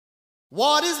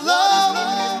What is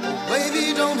love?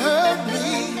 Baby, don't hurt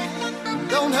me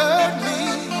no more.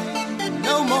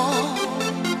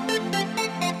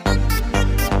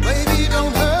 Baby,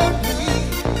 don't hurt me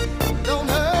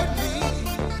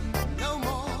no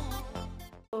more.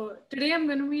 So today I'm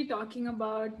going to be talking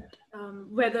about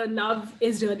whether love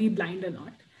is really blind or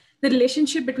not. The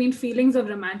relationship between feelings of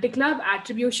romantic love,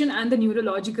 attribution, and the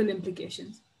neurological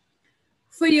implications.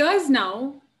 For years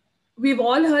now, we've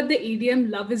all heard the idiom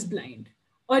love is blind.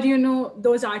 Or,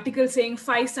 those articles saying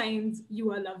 5 signs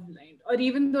you are love blind. Or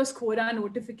even those Quora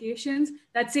notifications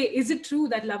that say, is it true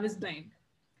that love is blind?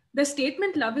 The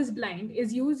statement love is blind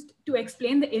is used to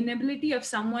explain the inability of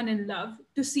someone in love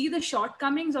to see the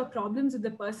shortcomings or problems of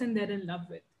the person they're in love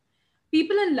with.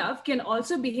 People in love can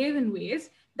also behave in ways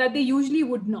that they usually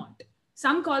would not.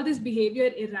 Some call this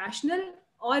behavior irrational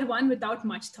or one without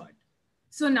much thought.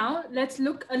 So now let's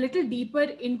look a little deeper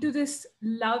into this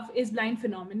love is blind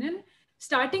phenomenon,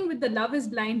 starting with the love is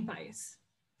blind bias.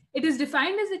 It is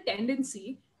defined as a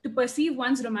tendency to perceive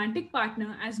one's romantic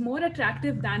partner as more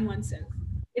attractive than oneself.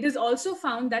 It is also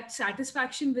found that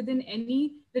satisfaction within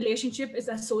any relationship is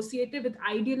associated with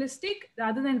idealistic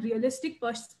rather than realistic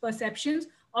perceptions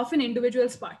of an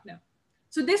individual's partner.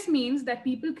 So this means that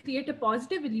people create a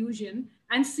positive illusion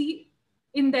and see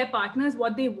in their partners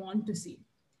what they want to see.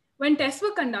 When tests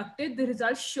were conducted, the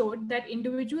results showed that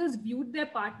individuals viewed their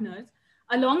partners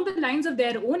along the lines of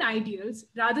their own ideals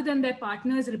rather than their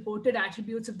partner's reported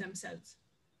attributes of themselves.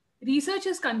 Research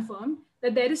has confirmed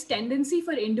that there is tendency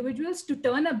for individuals to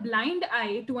turn a blind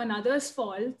eye to another's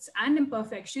faults and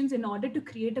imperfections in order to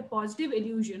create a positive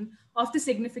illusion of the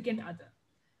significant other.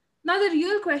 Now, the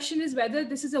real question is whether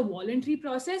this is a voluntary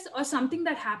process or something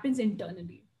that happens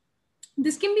internally.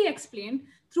 This can be explained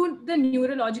through the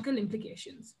neurological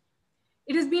implications.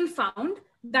 It has been found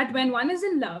that when one is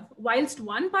in love, whilst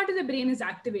one part of the brain is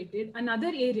activated, another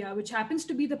area, which happens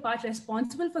to be the part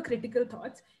responsible for critical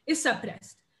thoughts, is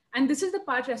suppressed. And this is the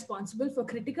part responsible for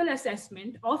critical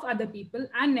assessment of other people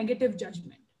and negative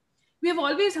judgment. We have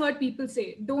always heard people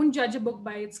say, don't judge a book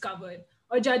by its cover,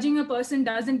 or judging a person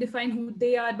doesn't define who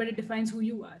they are, but it defines who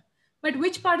you are. But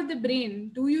which part of the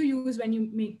brain do you use when you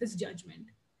make this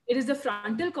judgment? It is the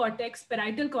frontal cortex,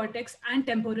 parietal cortex, and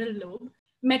temporal lobe.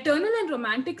 Maternal and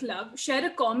romantic love share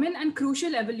a common and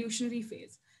crucial evolutionary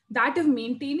phase, that of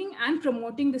maintaining and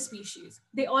promoting the species.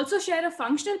 They also share a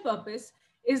functional purpose,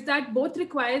 is that both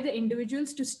require the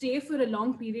individuals to stay for a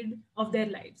long period of their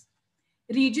lives.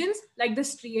 Regions like the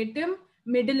striatum,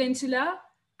 middle insula,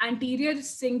 anterior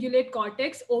cingulate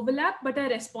cortex overlap but are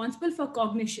responsible for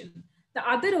cognition. The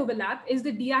other overlap is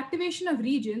the deactivation of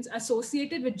regions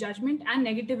associated with judgment and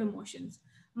negative emotions.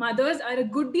 Mothers are a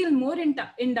good deal more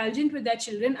indulgent with their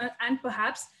children and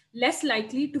perhaps less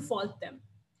likely to fault them.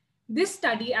 This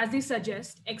study, as they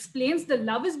suggest, explains the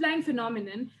love is blind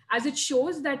phenomenon as it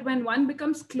shows that when one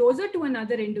becomes closer to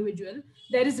another individual,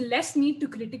 there is less need to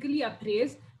critically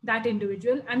appraise that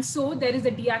individual. And so there is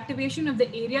a deactivation of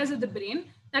the areas of the brain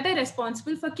that are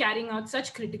responsible for carrying out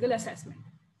such critical assessment.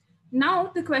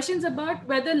 Now, the questions about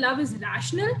whether love is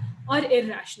rational or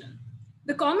irrational.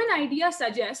 The common idea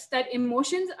suggests that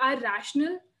emotion and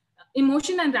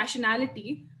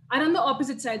rationality are on the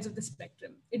opposite sides of the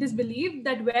spectrum. It is believed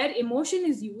that where emotion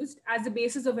is used as the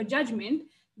basis of a judgment,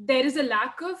 there is a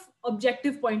lack of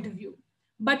objective point of view.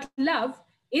 But love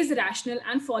is rational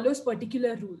and follows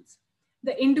particular rules.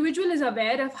 The individual is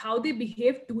aware of how they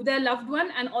behave to their loved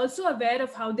one and also aware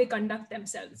of how they conduct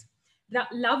themselves.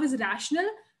 Love is rational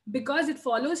because it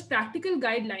follows practical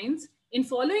guidelines. In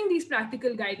following these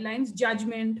practical guidelines,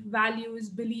 judgment, values,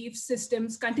 beliefs,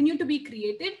 systems continue to be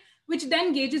created, which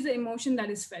then gauges the emotion that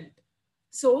is felt.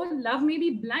 So love may be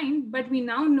blind, but we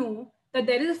now know that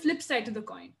there is a flip side to the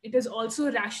coin. It is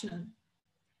also rational.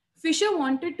 Fisher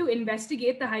wanted to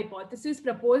investigate the hypothesis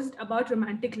proposed about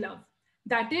romantic love,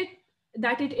 that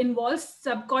it involves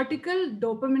subcortical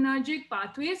dopaminergic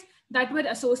pathways that were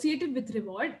associated with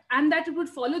reward and that it would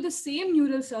follow the same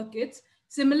neural circuits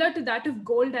similar to that of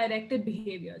goal-directed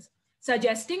behaviors,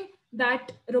 suggesting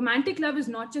that romantic love is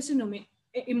not just an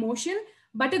emotion,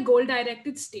 but a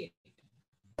goal-directed state.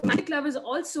 Romantic love is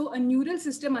also a neural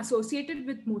system associated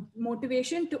with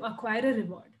motivation to acquire a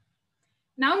reward.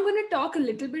 Now I'm going to talk a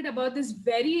little bit about this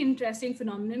very interesting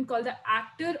phenomenon called the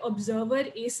actor-observer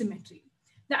asymmetry.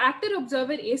 The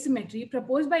actor-observer asymmetry,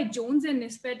 proposed by Jones and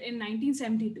Nisbet in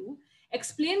 1972,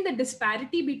 explained the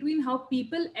disparity between how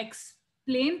people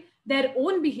explain their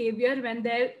own behavior when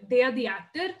they are the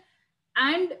actor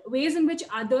and ways in which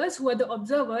others who are the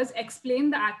observers explain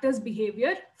the actor's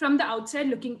behavior from the outside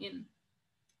looking in.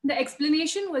 The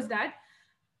explanation was that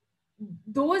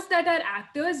those that are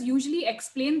actors usually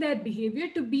explain their behavior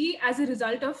to be as a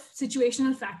result of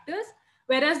situational factors,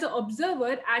 whereas the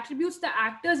observer attributes the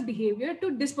actor's behavior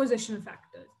to dispositional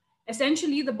factors.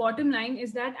 Essentially, the bottom line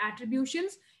is that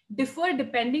attributions differ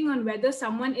depending on whether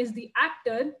someone is the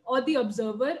actor or the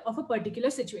observer of a particular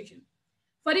situation.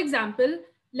 For example,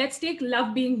 let's take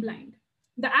love being blind.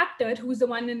 The actor, who's the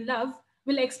one in love,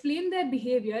 will explain their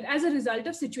behavior as a result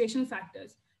of situational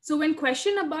factors. So, when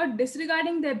questioned about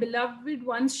disregarding their beloved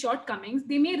one's shortcomings,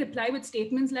 they may reply with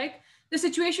statements like, "The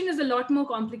situation is a lot more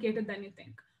complicated than you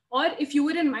think." Or, "If you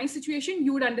were in my situation,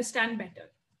 you would understand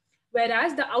better."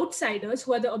 Whereas the outsiders,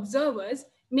 who are the observers,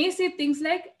 may say things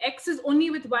like X is only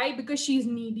with Y because she's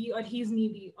needy or he's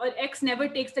needy, or X never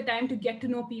takes the time to get to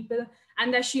know people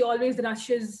and that she always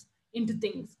rushes into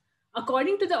things.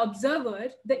 According to the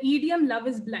observer, the idiom love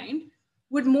is blind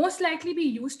would most likely be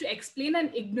used to explain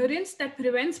an ignorance that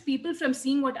prevents people from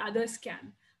seeing what others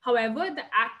can. However, the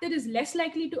actor is less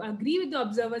likely to agree with the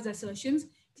observer's assertions,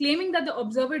 claiming that the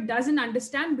observer doesn't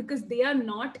understand because they are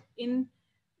not in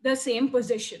the same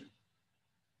position.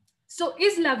 So,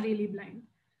 is love really blind?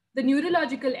 The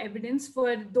neurological evidence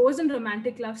for those in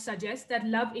romantic love suggests that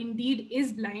love indeed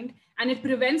is blind and it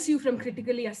prevents you from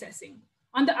critically assessing.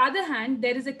 On the other hand,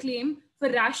 there is a claim for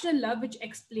rational love which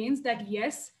explains that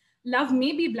yes, love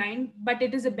may be blind, but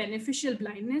it is a beneficial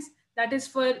blindness that is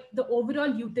for the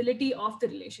overall utility of the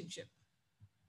relationship.